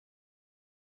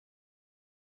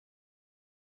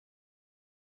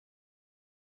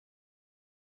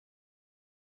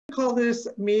call this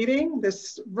meeting,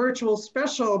 this virtual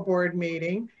special board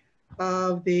meeting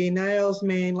of the Niles,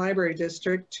 Maine Library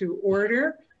District to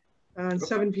order on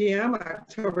 7 p.m.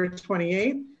 October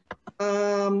 28th.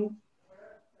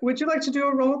 Would you like to do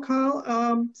a roll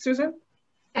call, Susan?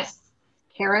 Yes.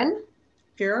 Karen?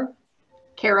 Here.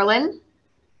 Carolyn?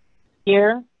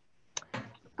 Here.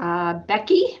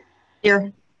 Becky?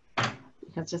 Here.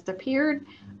 Has just appeared.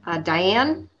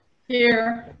 Diane?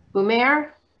 Here. Umair?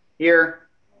 Here.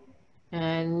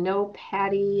 And no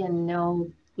Patty and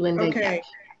no Linda. Okay.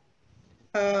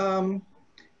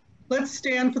 Let's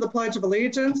stand for the Pledge of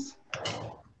Allegiance.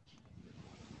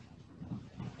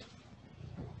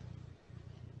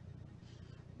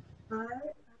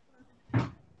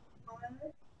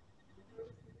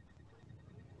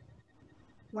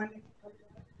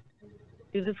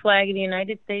 To the flag of the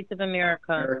United States of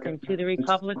America, and to the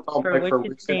republic for which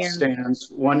it stands,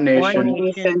 one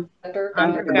nation,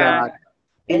 under God,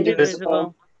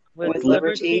 indivisible, with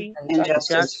liberty and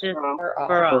justice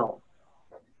for all.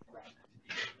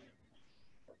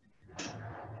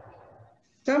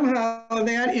 Somehow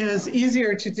that is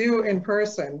easier to do in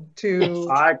person.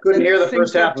 I couldn't hear the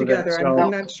first half of it, together. so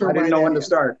I'm not sure I didn't know when to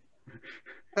start.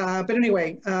 But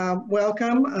anyway,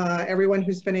 welcome everyone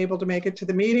who's been able to make it to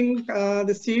the meeting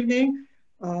this evening.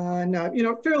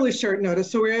 Now, fairly short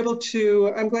notice, so we're able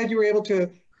to. I'm glad you were able to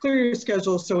clear your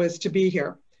schedule so as to be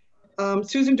here.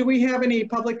 Susan, do we have any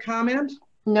public comment?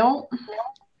 No.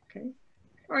 Okay.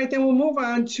 All right, then we'll move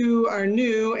on to our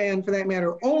new and, for that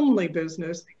matter, only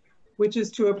business, which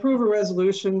is to approve a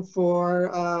resolution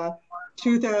for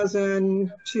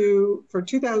 2002.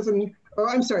 Oh,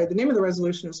 I'm sorry. The name of the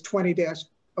resolution is 20-02.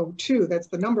 That's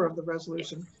the number of the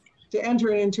resolution, to enter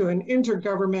into an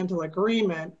intergovernmental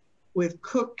agreement with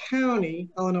Cook County,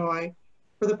 Illinois,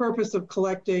 for the purpose of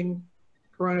collecting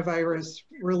coronavirus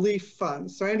relief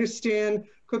funds. So I understand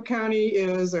Cook County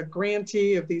is a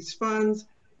grantee of these funds,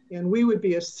 and we would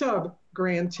be a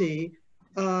sub-grantee.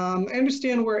 I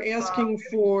understand we're asking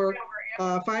for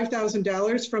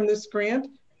 $5,000 from this grant.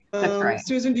 That's right.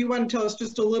 Susan, do you want to tell us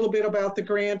just a little bit about the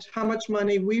grant, how much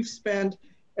money we've spent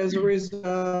as a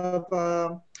result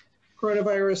of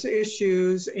coronavirus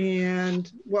issues,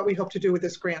 and what we hope to do with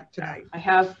this grant tonight? I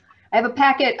have a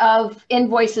packet of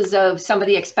invoices of some of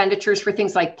the expenditures for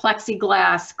things like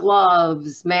plexiglass,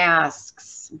 gloves,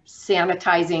 masks,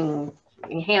 sanitizing,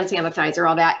 hand sanitizer,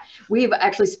 all that. We've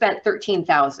actually spent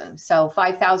 $13,000. So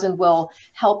 $5,000 will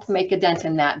help make a dent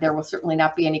in that. There will certainly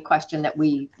not be any question that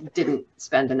we didn't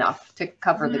spend enough to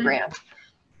cover the grant.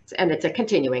 And it's a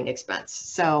continuing expense.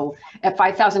 So at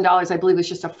 $5,000, I believe it's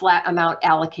just a flat amount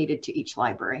allocated to each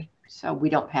library. So we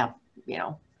don't have,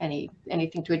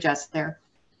 anything to adjust there.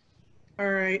 All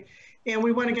right. And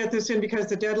we want to get this in because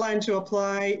the deadline to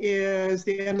apply is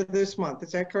the end of this month.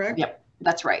 Is that correct? Yep,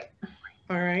 that's right.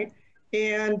 All right.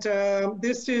 And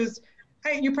this is,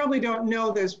 you probably don't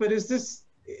know this, but is this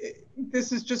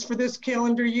is just for this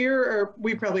calendar year, or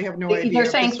we probably have no idea? They're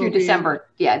saying through December.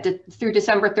 Yeah, through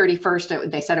December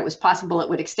 31st. They said it was possible it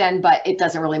would extend, but it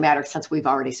doesn't really matter since we've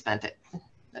already spent it.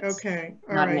 That's okay.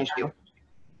 All not right. an issue.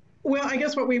 Well, I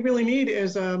guess what we really need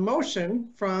is a motion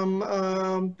from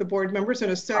the board members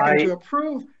and a second to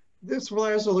approve this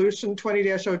resolution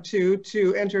 20-02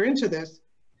 to enter into this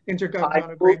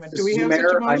intergovernmental agreement. Do we have such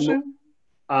a motion?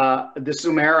 This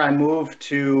is Umair. I move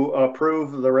to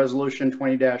approve the resolution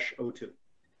 20-02.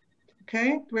 Okay.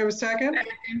 Do we have a second?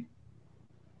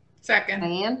 Second.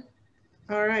 Diane?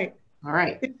 All right. All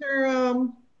right.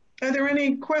 Are there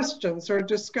any questions or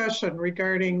discussion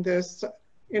regarding this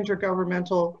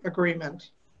intergovernmental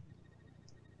agreement?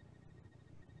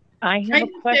 I have a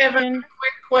question. Have a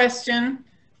quick question.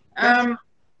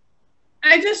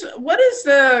 What is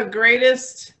the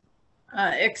greatest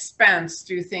expense,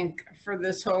 do you think, for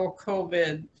this whole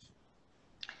COVID?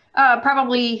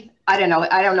 Probably, I don't know.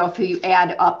 I don't know if you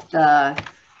add up the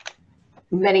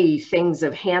many things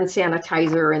of hand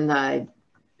sanitizer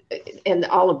and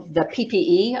all of the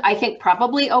PPE. I think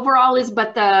probably overall is,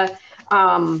 but the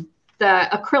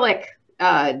acrylic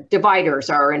dividers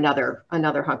are another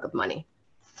hunk of money.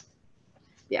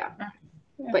 Yeah.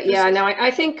 But yeah, no, I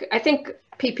think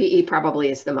PPE probably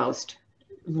is the most,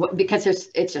 because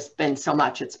it's just been so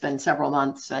much. It's been several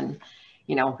months, and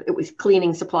it was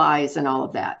cleaning supplies and all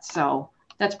of that. So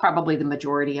that's probably the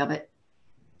majority of it.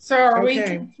 So are we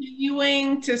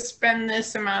continuing to spend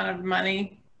this amount of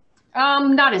money?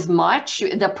 Not as much.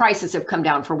 The prices have come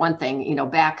down, for one thing.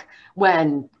 Back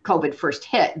when COVID first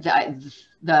hit,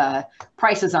 the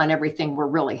prices on everything were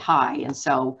really high, and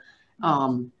so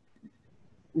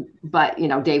but, you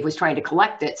know, Dave was trying to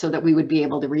collect it so that we would be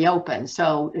able to reopen.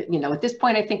 So, you know, at this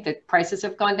point, I think that prices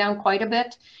have gone down quite a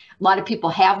bit. A lot of people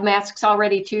have masks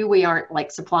already too. We aren't like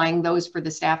supplying those for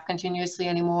the staff continuously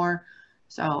anymore.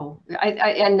 So,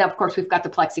 and of course, we've got the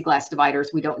plexiglass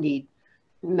dividers. We don't need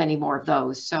many more of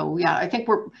those. So yeah, I think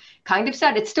we're kind of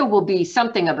set. It still will be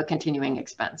something of a continuing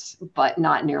expense, but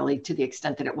not nearly to the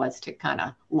extent that it was to kind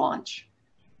of launch.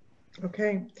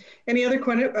 Okay. Any other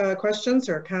questions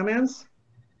or comments?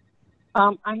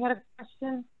 I had a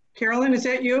question. Carolyn, is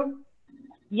that you?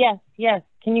 Yes, yes.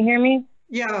 Can you hear me?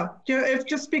 Yeah.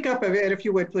 Just speak up a bit if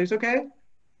you would, please. Okay.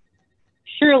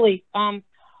 Surely.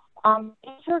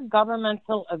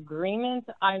 Intergovernmental agreement,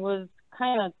 I was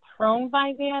kind of thrown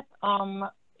by that.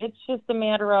 It's just a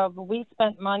matter of we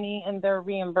spent money and they're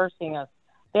reimbursing us.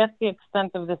 That's the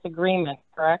extent of this agreement,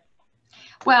 correct?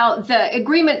 Well, the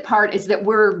agreement part is that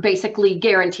we're basically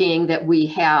guaranteeing that we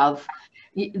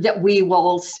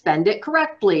will spend it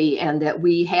correctly and that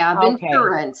we have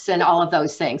insurance and all of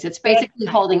those things. It's basically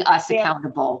holding us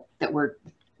accountable that we're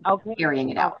carrying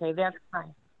it out. Okay, that's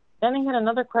fine. Then I had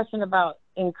another question about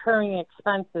incurring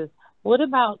expenses. What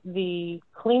about the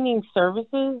cleaning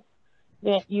services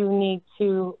that you need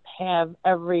to have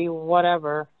every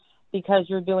whatever, because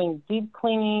you're doing deep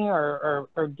cleaning or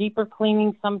deeper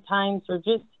cleaning sometimes, or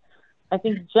just, I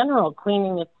think general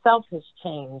cleaning itself has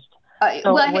changed.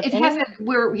 So well, it hasn't.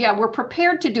 We're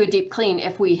prepared to do a deep clean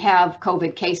if we have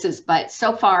COVID cases, but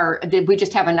so far we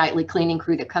just have a nightly cleaning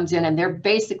crew that comes in and they're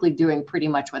basically doing pretty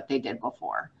much what they did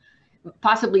before,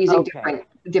 possibly using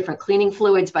different cleaning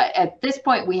fluids. But at this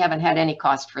point, we haven't had any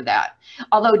cost for that.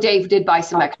 Although Dave did buy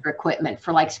some extra equipment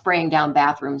for like spraying down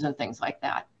bathrooms and things like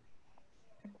that.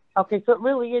 Okay, so it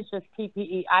really is just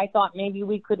PPE. I thought maybe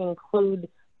we could include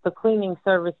the cleaning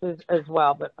services as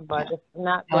well, but if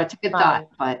not, no, it's a good thought,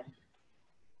 but.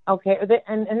 Okay,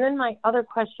 and then my other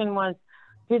question was,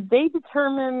 did they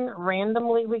determine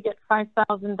randomly we get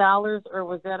 $5,000, or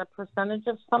was that a percentage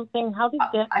of something? How did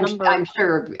that number? I'm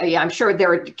sure. Yeah, I'm sure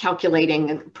they're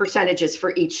calculating percentages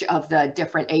for each of the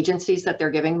different agencies that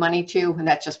they're giving money to, and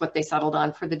that's just what they settled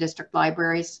on for the district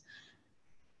libraries.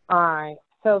 All right.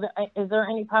 So, is there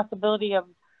any possibility of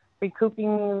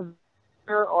recouping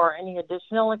or any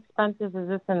additional expenses? Is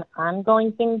this an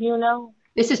ongoing thing? Do you know?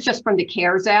 This is just from the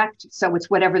CARES Act, so it's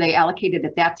whatever they allocated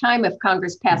at that time. If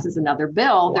Congress passes another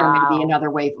bill, there may be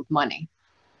another wave of money.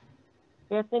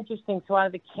 That's interesting. So out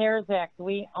of the CARES Act,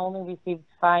 we only received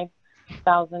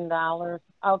 $5,000.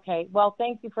 Okay. Well,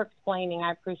 thank you for explaining.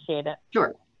 I appreciate it.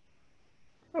 Sure.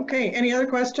 Okay. Any other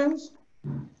questions?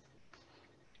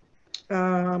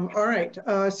 All right.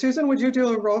 Susan, would you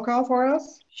do a roll call for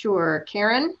us? Sure.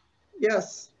 Karen?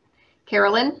 Yes.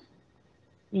 Carolyn?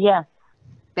 Yes.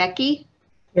 Becky?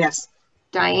 Yes.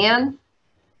 Diane?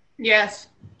 Yes.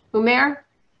 Umair?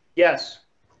 Yes.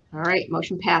 All right,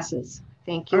 motion passes.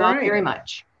 Thank you all very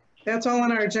much. That's all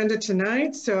on our agenda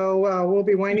tonight, so we'll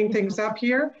be winding things up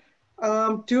here.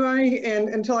 Until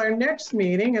our next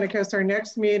meeting, and I guess our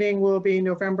next meeting will be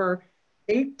November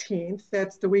 18th.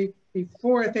 That's the week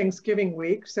before Thanksgiving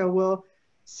week. So we'll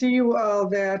see you all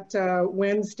that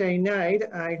Wednesday night,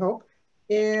 I hope.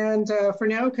 And for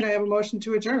now, can I have a motion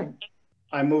to adjourn?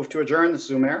 I move to adjourn. This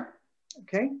is Umair.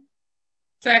 Okay.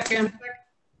 Second.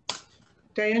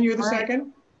 Diane, you're the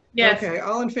second? Yes. Okay,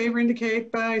 all in favor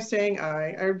indicate by saying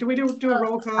aye. Or do we do a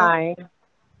roll call? Aye.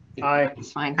 Aye.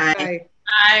 It's fine. Aye.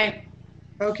 Aye.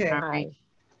 Okay. Aye.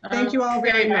 Thank you all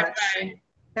very much. Bye.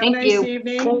 Have a nice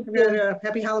evening.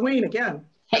 Happy Halloween again.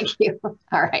 Thank you.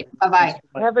 All right. Bye-bye.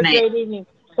 Have a great evening.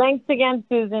 Thanks again,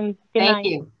 Susan. Good night. Thank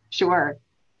you. Sure.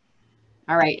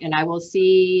 All right. And I will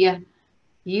see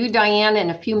you, Diane, in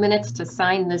a few minutes to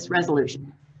sign this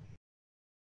resolution.